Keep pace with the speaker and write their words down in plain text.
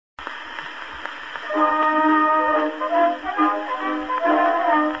On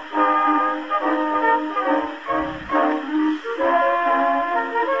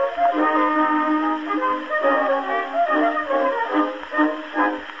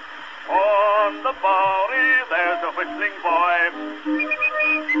the Bowery there's a whistling boy,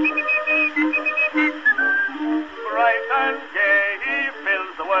 bright and gay, he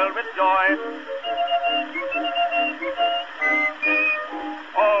fills the world with joy.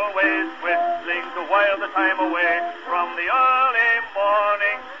 Always whistling to while the time away, from the early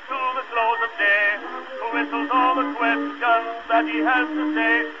morning to the close of day. Whistles all the questions that he has to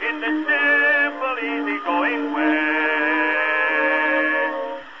say in this simple, easy-going way.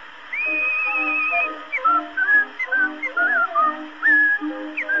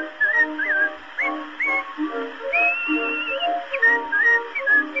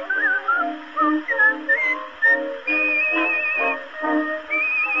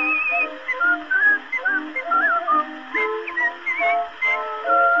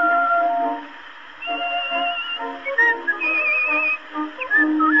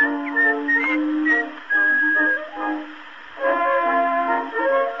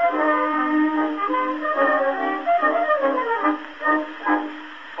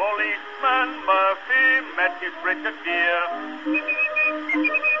 His brigadier.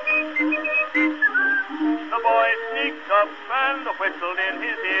 The boy sneaked up and whistled in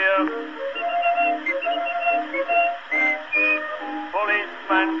his ear.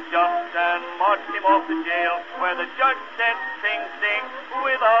 Policeman jumped and marched him off to jail, where the judge said, sing, sing,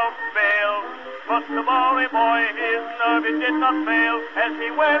 without fail. But the Bowery boy, his nerve it did not fail. As he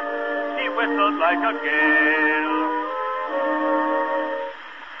went, he whistled like a gale.